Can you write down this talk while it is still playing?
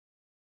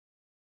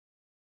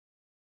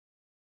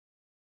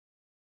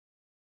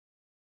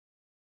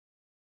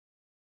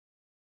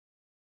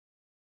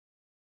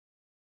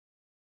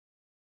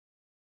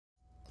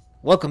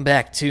Welcome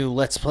back to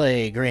Let's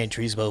Play Gran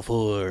Turismo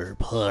 4,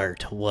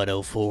 Part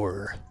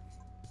 104.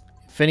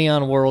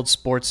 Finion World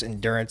Sports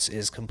Endurance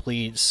is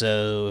complete,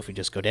 so if we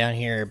just go down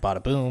here,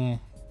 bada boom,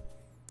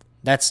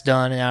 that's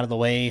done and out of the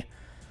way.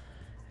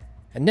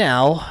 And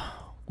now,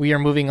 we are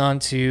moving on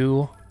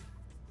to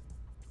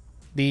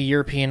the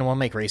European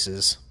one-make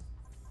races.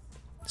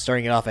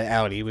 Starting it off at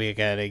Audi, we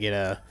gotta get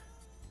an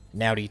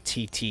Audi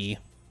TT,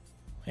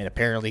 and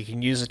apparently you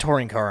can use a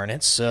touring car in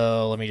it,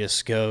 so let me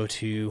just go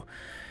to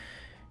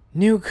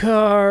New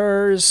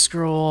cars,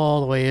 scroll all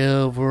the way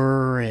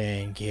over,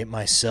 and get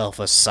myself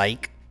a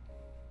psych.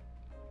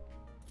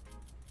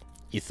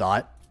 You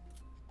thought?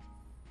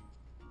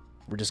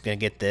 We're just gonna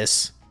get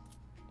this.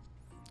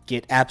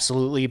 Get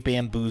absolutely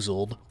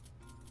bamboozled.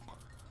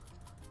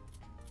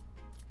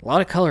 A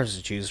lot of colors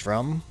to choose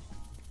from,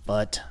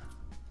 but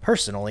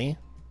personally,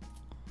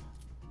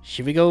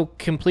 should we go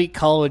complete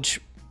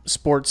college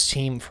sports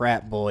team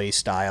frat boy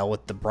style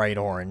with the bright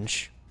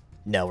orange?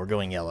 No, we're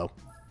going yellow.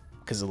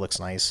 Because it looks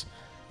nice.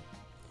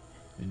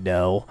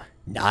 No,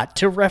 not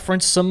to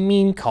reference some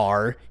mean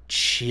car.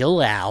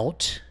 Chill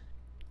out,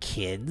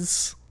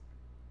 kids.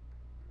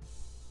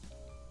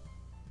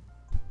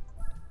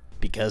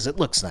 Because it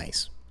looks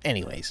nice.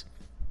 Anyways.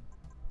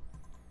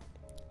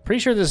 Pretty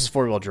sure this is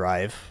four-wheel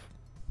drive.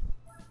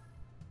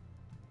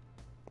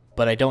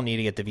 But I don't need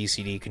to get the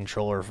VCD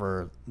controller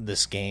for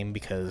this game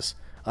because...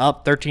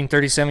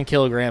 1337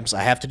 kilograms.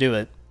 I have to do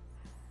it.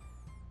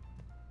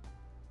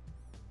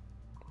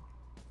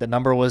 The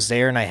number was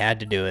there and I had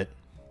to do it,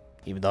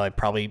 even though I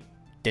probably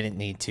didn't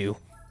need to.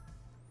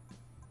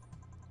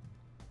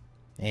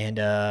 And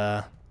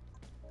I'm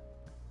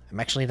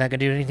actually not going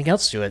to do anything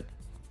else to it.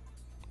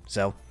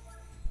 So,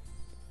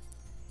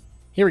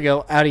 here we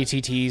go, Audi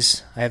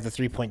TTs. I have the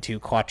 3.2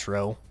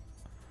 Quattro.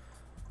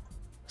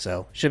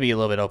 So, should be a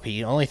little bit OP.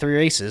 Only 3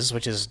 races,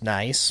 which is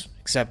nice,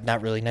 except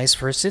not really nice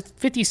for a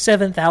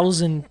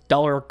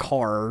 $57,000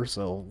 car,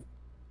 so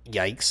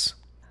yikes.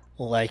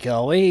 Like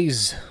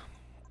always...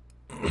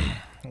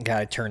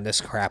 Gotta turn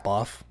this crap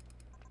off.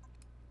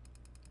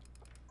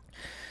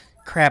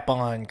 Crap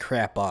on,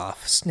 crap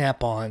off.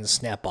 Snap on,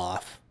 snap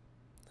off.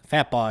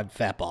 Fap on,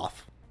 fap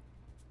off.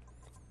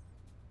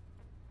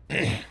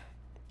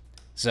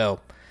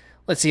 So,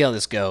 let's see how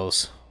this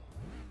goes.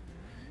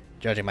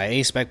 Judging my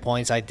A-spec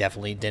points, I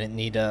definitely didn't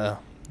need to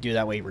do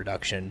that weight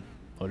reduction.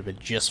 Would have been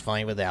just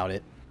fine without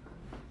it.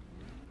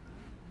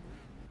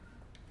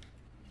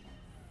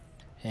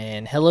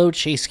 And hello,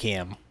 Chase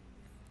Cam.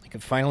 I can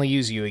finally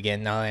use you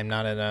again now that I'm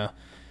not in a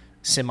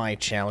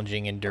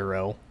semi-challenging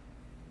enduro.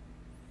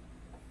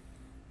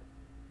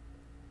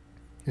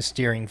 The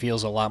steering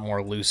feels a lot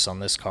more loose on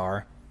this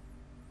car.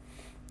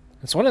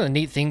 It's one of the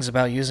neat things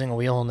about using a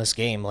wheel in this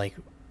game. Like,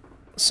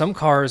 some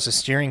cars, the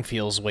steering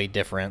feels way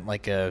different.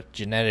 Like a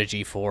Ginetta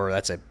G4,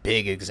 that's a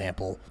big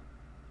example.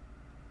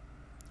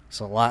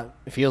 It's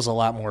it feels a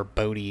lot more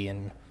boaty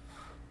and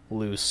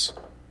loose.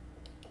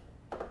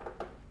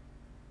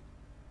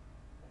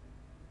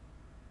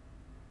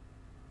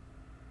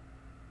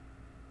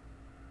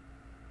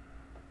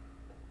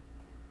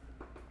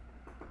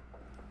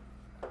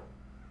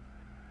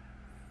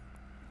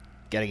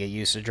 Gotta get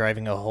used to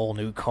driving a whole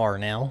new car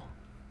now.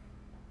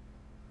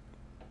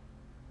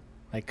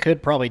 I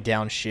could probably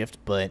downshift,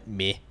 but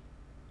meh.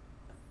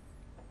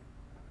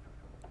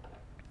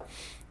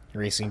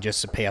 Racing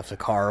just to pay off the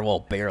car, well,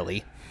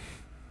 barely.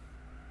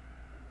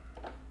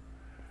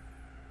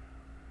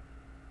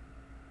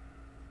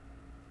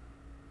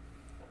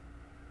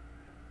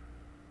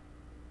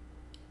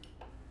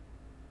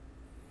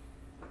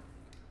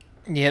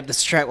 Yep,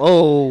 this track.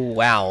 Oh,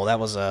 wow, that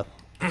was a.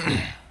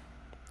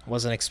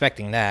 Wasn't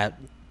expecting that.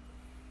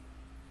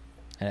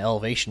 An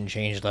elevation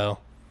change, though.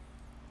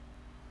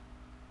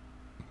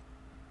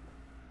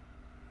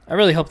 I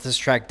really hope this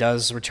track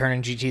does return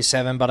in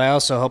GT7, but I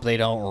also hope they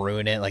don't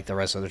ruin it like the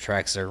rest of the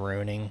tracks they're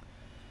ruining.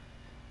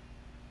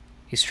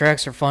 These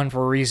tracks are fun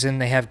for a reason,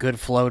 they have good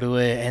flow to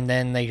it, and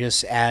then they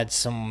just add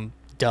some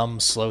dumb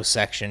slow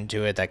section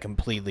to it that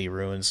completely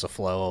ruins the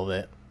flow of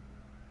it.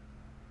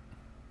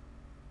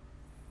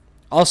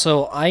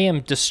 Also, I am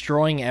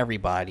destroying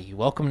everybody.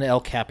 Welcome to El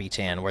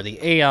Capitan, where the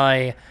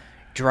AI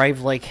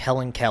drive like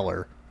Helen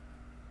Keller.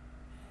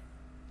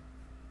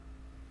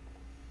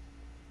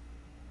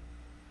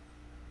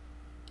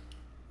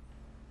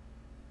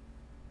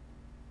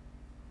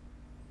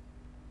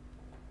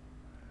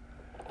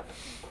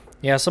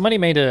 Yeah, somebody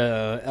made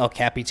a El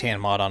Capitan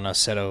mod on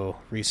Assetto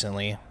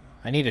recently.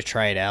 I need to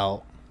try it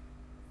out.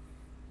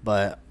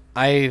 But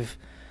I've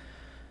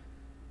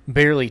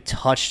barely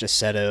touched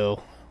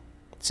Assetto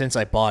since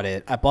I bought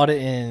it. I bought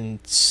it in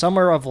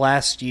summer of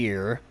last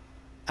year.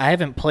 I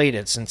haven't played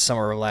it since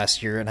summer of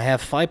last year, and I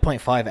have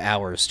 5.5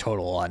 hours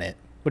total on it,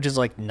 which is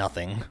like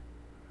nothing.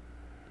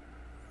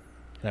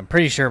 And I'm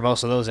pretty sure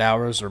most of those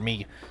hours are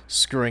me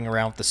screwing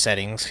around with the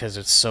settings, because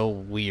it's so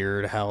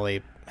weird how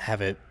they have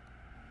it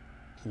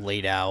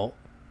laid out.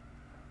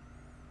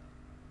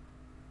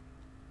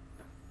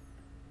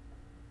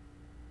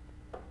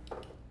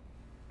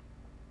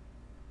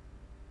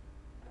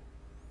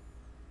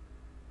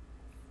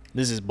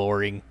 This is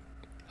boring.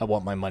 I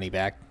want my money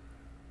back.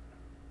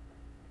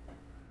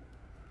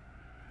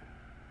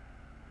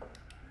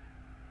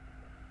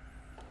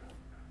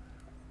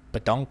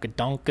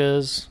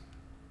 Badonka-donkas.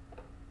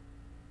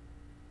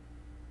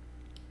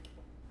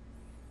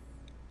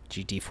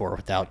 GT4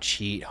 without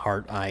cheat,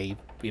 heart eye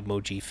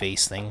emoji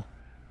face thing.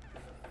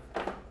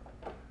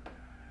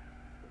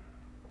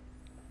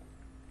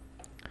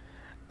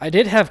 I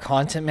did have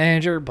Content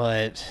Manager,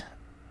 but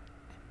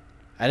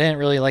I didn't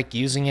really like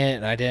using it,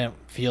 and I didn't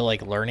feel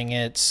like learning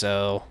it,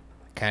 so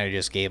I kind of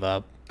just gave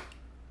up.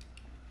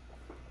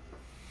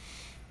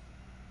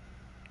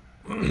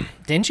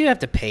 Didn't you have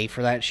to pay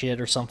for that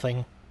shit or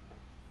something?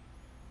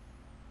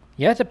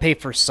 You had to pay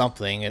for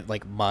something,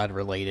 like mod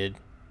related.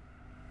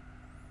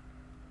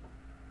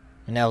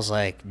 And I was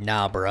like,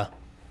 nah, bruh.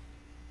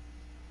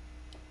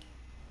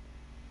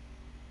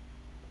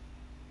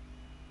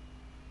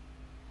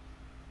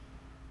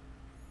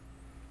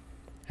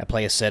 I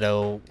play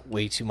Assetto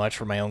way too much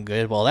for my own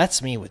good. Well,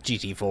 that's me with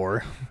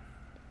GT4.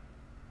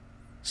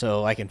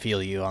 So I can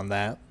feel you on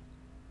that.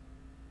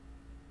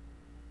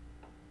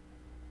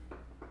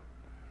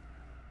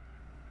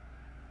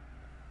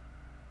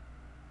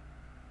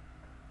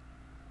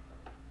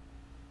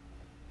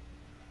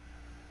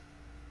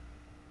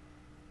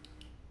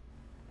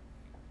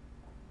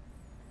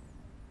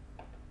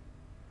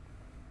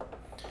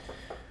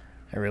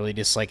 I really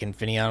dislike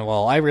Infineon.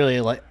 Well, I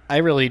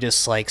really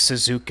dislike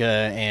Suzuka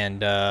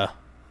and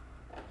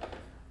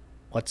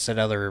what's that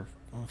other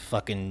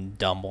fucking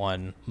dumb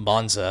one?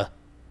 Monza.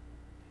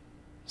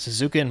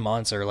 Suzuka and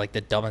Monza are like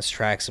the dumbest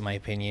tracks in my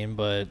opinion,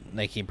 but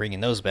they keep bringing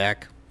those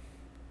back.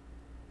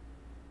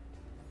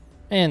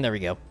 And there we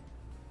go.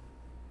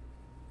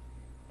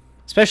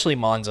 Especially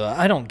Monza.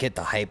 I don't get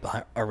the hype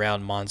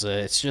around Monza.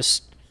 It's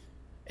just,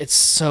 it's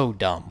so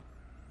dumb.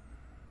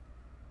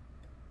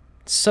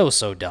 So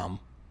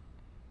dumb.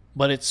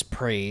 But it's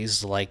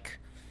praised like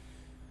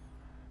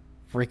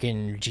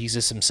freaking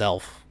Jesus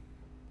himself.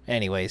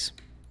 Anyways.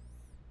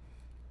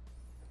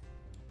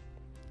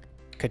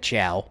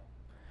 Ka-chow.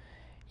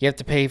 You have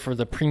to pay for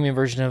the premium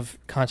version of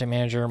Content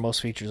Manager.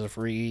 Most features are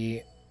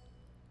free.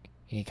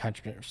 Any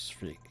contributions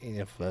free.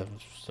 Oh,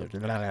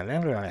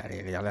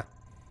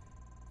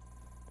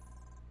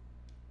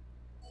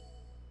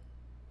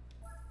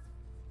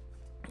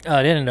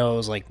 I didn't know it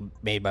was like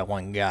made by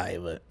one guy,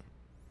 but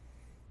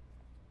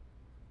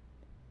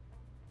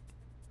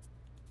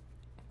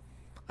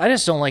I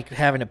just don't like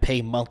having to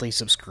pay monthly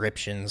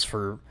subscriptions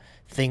for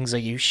things that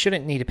you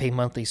shouldn't need to pay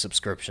monthly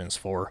subscriptions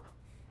for.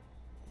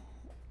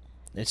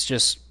 It's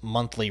just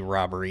monthly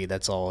robbery,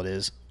 that's all it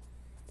is.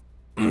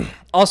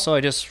 Also,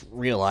 I just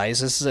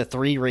realized this is a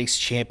 3-race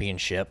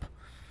championship.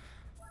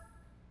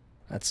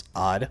 That's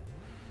odd.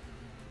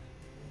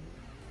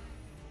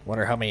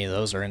 Wonder how many of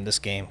those are in this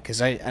game,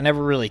 because I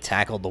never really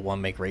tackled the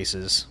one-make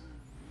races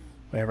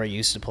whenever I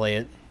used to play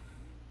it.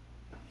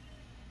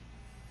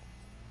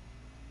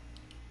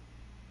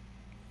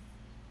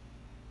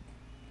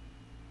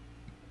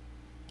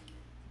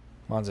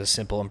 Monza's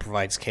simple and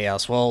provides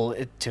chaos. Well,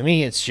 to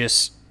me, it's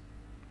just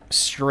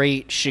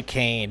straight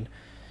chicane,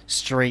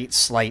 straight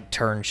slight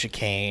turn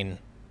chicane,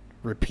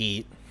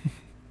 repeat.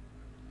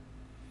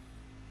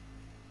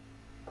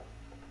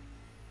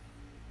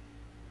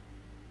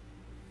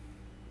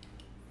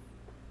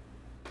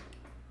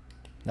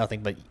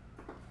 Nothing but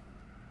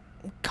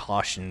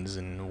cautions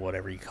and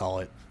whatever you call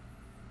it.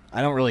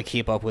 I don't really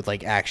keep up with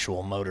like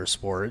actual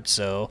motorsport,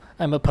 so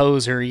I'm a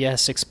poser,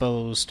 yes,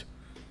 exposed.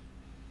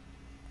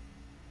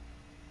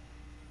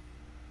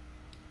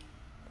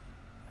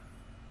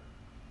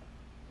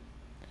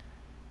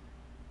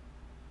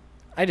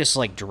 I just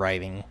like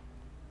driving.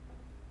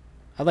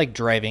 I like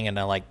driving and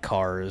I like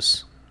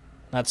cars.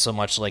 Not so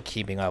much like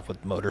keeping up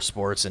with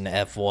motorsports and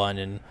F1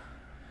 and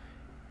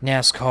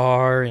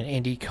NASCAR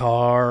and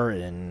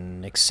IndyCar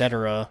and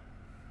etc.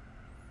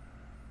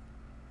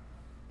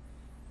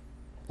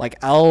 Like,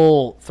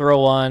 I'll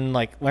throw on,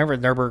 like, whenever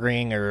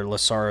Nürburgring or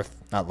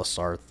not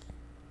Lasarth.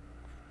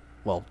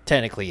 Well,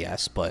 technically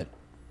yes, but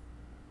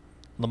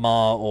Le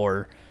Mans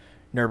or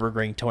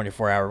Nürburgring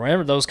 24-hour.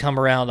 Whenever those come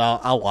around,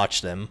 I'll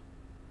watch them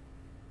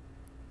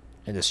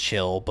and just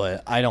chill,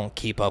 but I don't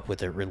keep up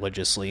with it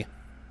religiously.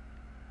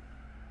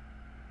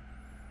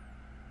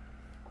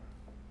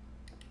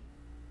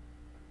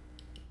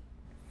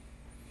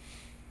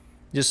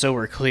 Just so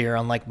we're clear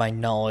on like my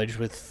knowledge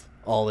with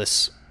all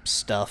this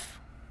stuff.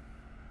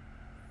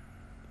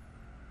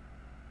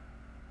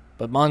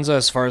 But Monza,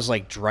 as far as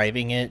like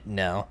driving it,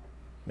 no.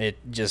 It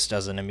just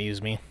doesn't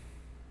amuse me.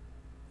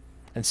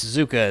 And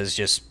Suzuka is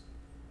just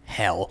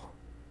hell.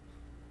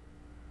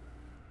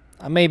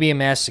 I may be a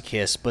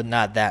masochist, but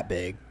not that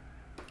big.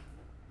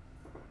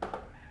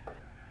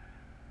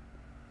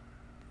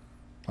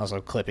 Also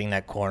clipping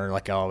that corner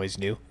like I always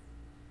do.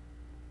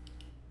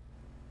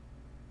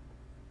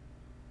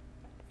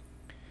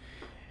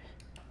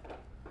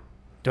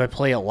 Do I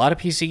play a lot of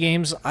PC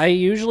games? I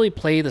usually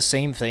play the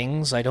same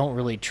things. I don't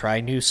really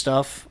try new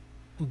stuff.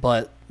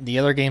 But the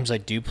other games I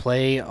do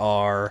play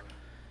are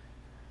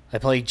I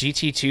play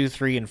GT2,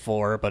 3, and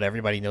 4, but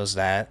everybody knows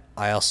that.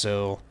 I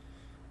also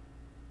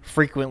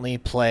frequently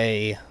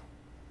play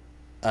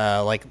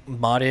like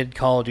modded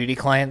Call of Duty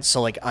clients,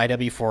 so like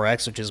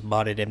IW4X, which is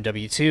modded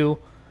MW2.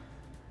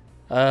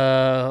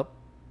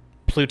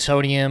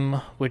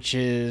 Plutonium, which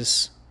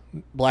is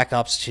Black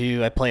Ops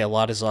 2. I play a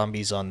lot of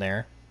zombies on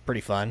there.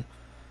 Pretty fun.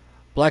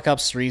 Black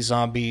Ops 3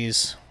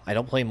 zombies. I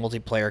don't play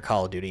multiplayer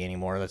Call of Duty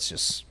anymore. That's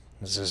just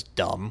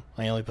dumb.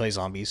 I only play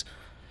zombies.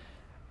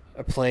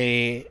 I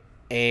play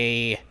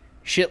a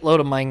shitload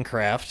of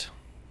Minecraft.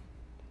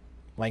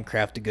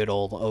 Minecraft, the good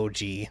old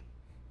OG.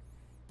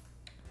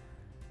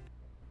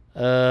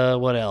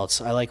 What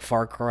else? I like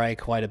Far Cry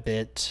quite a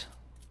bit.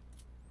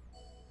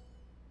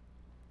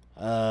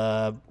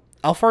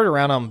 I'll fart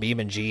around on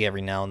BeamNG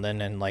every now and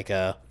then, and like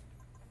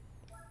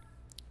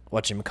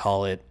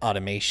whatchamacallit,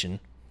 automation.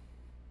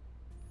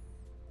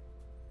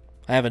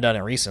 I haven't done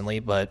it recently,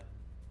 but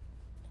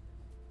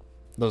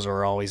those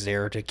are always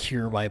there to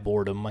cure my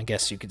boredom, I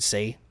guess you could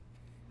say.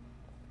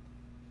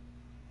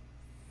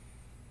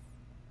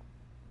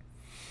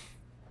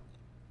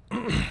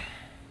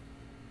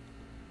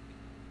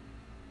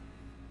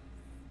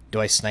 Do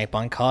I snipe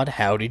on COD?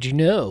 How did you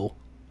know?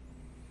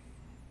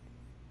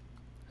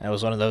 I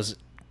was one of those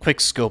quick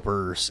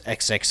scopers,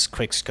 XX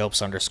quick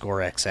scopes underscore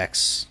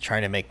XX,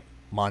 trying to make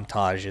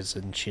montages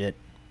and shit.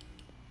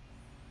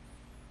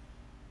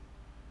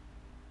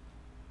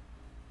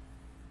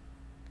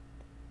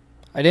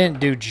 I didn't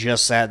do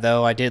just that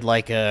though. I did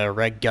like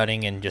reg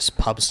gunning and just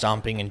pub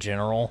stomping in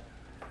general,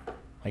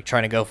 like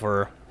trying to go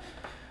for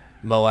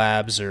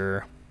Moabs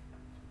or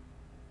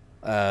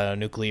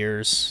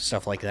nuclears,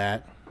 stuff like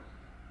that.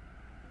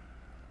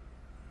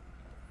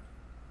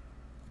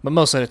 But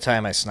most of the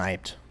time I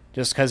sniped,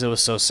 just because it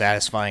was so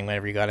satisfying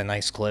whenever you got a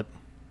nice clip.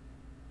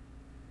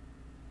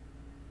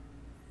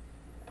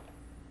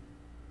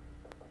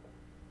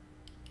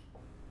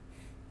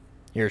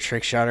 You're a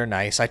trick shotter?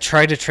 Nice. I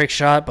tried to trick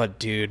shot, but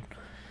dude,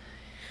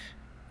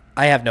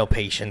 I have no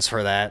patience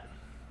for that.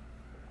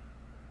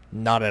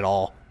 Not at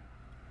all.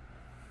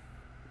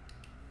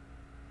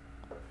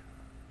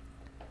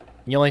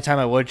 The only time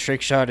I would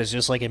trick shot is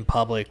just like in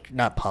public,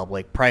 not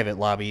public, private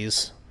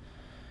lobbies.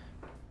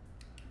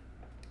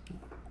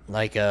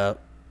 Like trying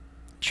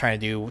to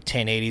do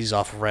 1080s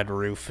off Red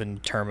Roof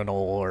and Terminal,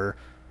 or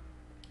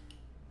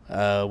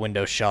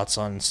window shots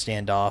on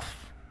Standoff,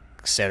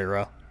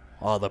 etc.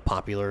 All the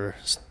popular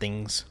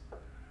things.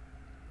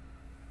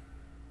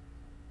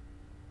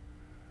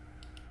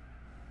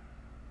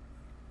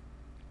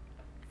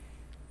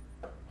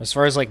 As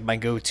far as like my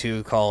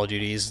go-to Call of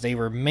Duties, they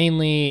were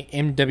mainly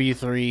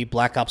MW3,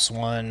 Black Ops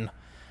 1.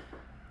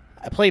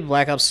 I played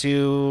Black Ops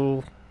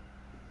 2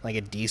 like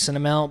a decent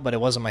amount, but it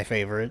wasn't my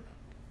favorite.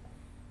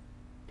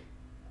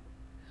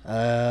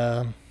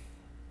 I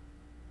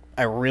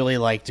really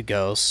liked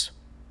Ghost.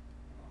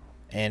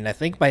 And I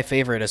think my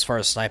favorite as far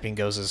as sniping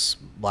goes is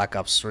Black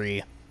Ops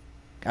 3.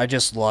 I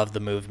just love the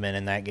movement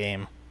in that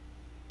game.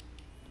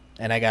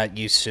 And I got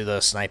used to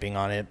the sniping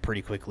on it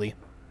pretty quickly.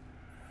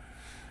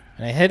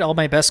 And I hit all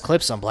my best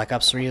clips on Black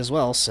Ops 3 as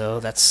well, so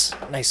that's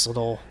a nice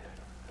little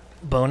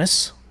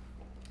bonus.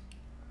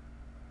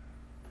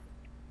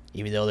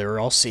 Even though they were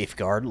all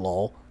safeguard,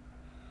 lol.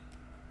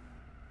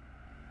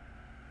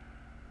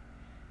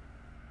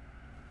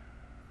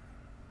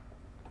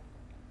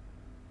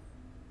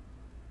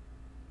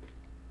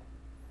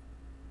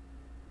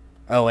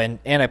 Oh, and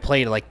I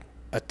played like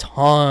a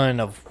ton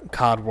of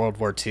COD World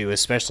War II,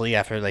 especially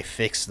after they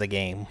fixed the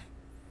game.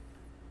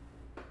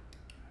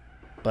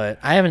 But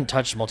I haven't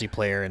touched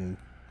multiplayer in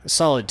a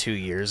solid 2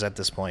 years at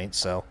this point,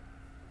 so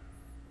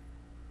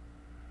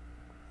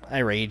I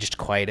raged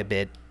quite a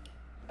bit.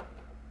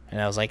 And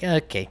I was like,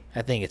 okay,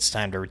 I think it's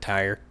time to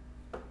retire.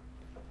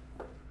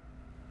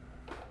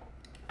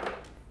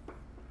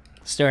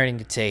 Starting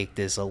to take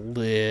this a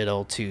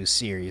little too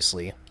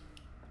seriously.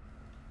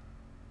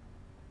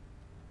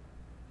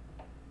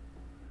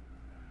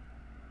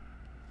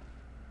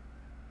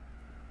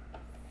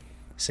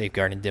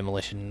 Safeguard and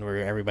demolition, where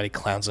everybody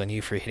clowns on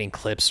you for hitting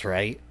clips,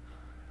 right?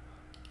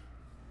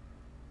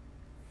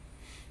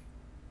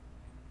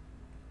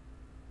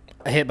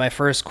 I hit my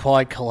first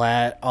quad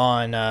collat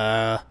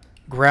on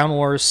Ground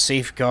Wars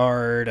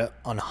Safeguard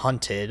on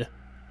Hunted.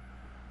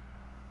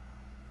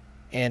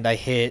 And I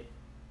hit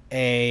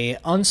a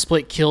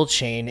unsplit kill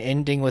chain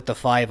ending with the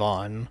 5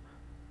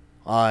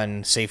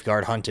 on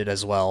Safeguard Hunted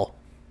as well.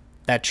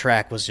 That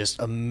track was just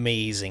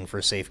amazing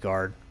for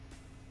Safeguard.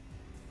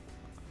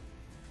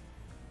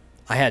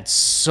 I had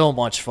so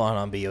much fun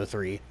on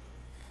BO3.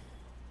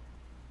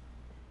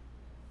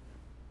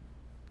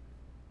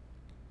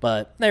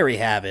 But there we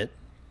have it.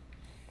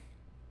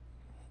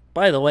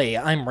 By the way,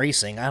 I'm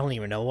racing. I don't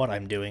even know what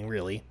I'm doing,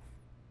 really.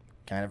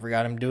 Kind of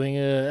forgot I'm doing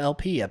a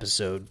LP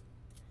episode.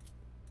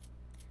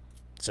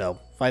 So,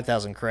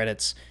 5,000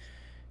 credits.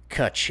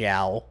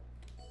 Ka-chow.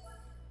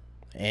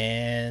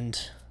 And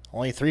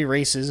only 3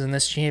 races in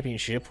this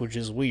championship, which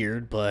is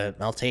weird, but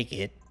I'll take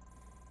it.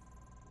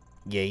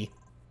 Yay.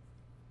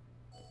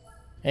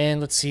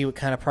 And let's see what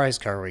kind of prize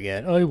card we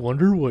get. I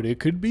wonder what it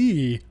could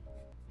be.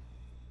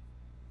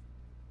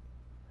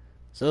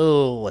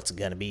 So, what's it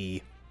gonna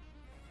be?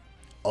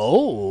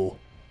 Oh!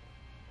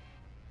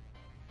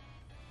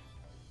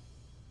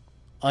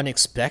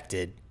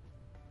 Unexpected,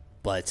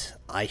 but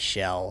I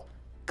shall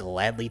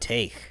gladly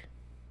take.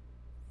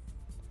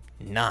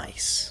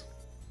 Nice.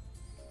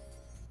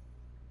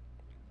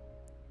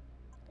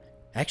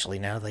 Actually,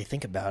 now that I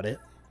think about it,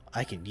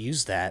 I could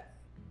use that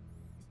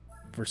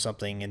for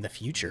something in the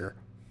future.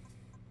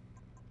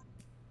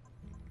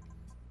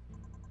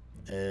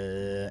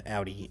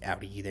 Audi,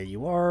 there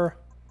you are.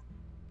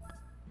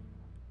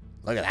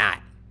 Look at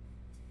that.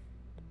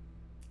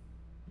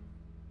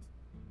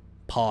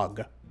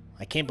 Pog.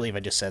 I can't believe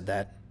I just said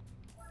that.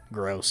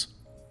 Gross.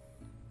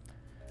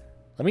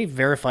 Let me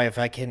verify if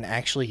I can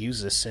actually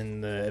use this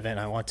in the event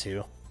I want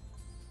to.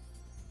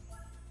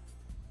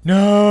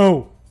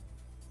 No!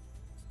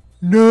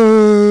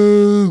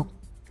 No!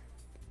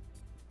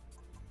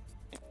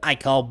 I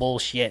call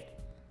bullshit.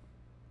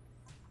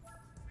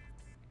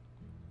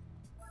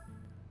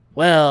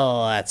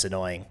 Well, that's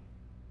annoying.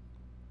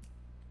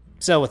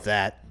 So with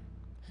that,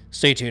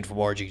 stay tuned for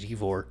more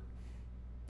GT4.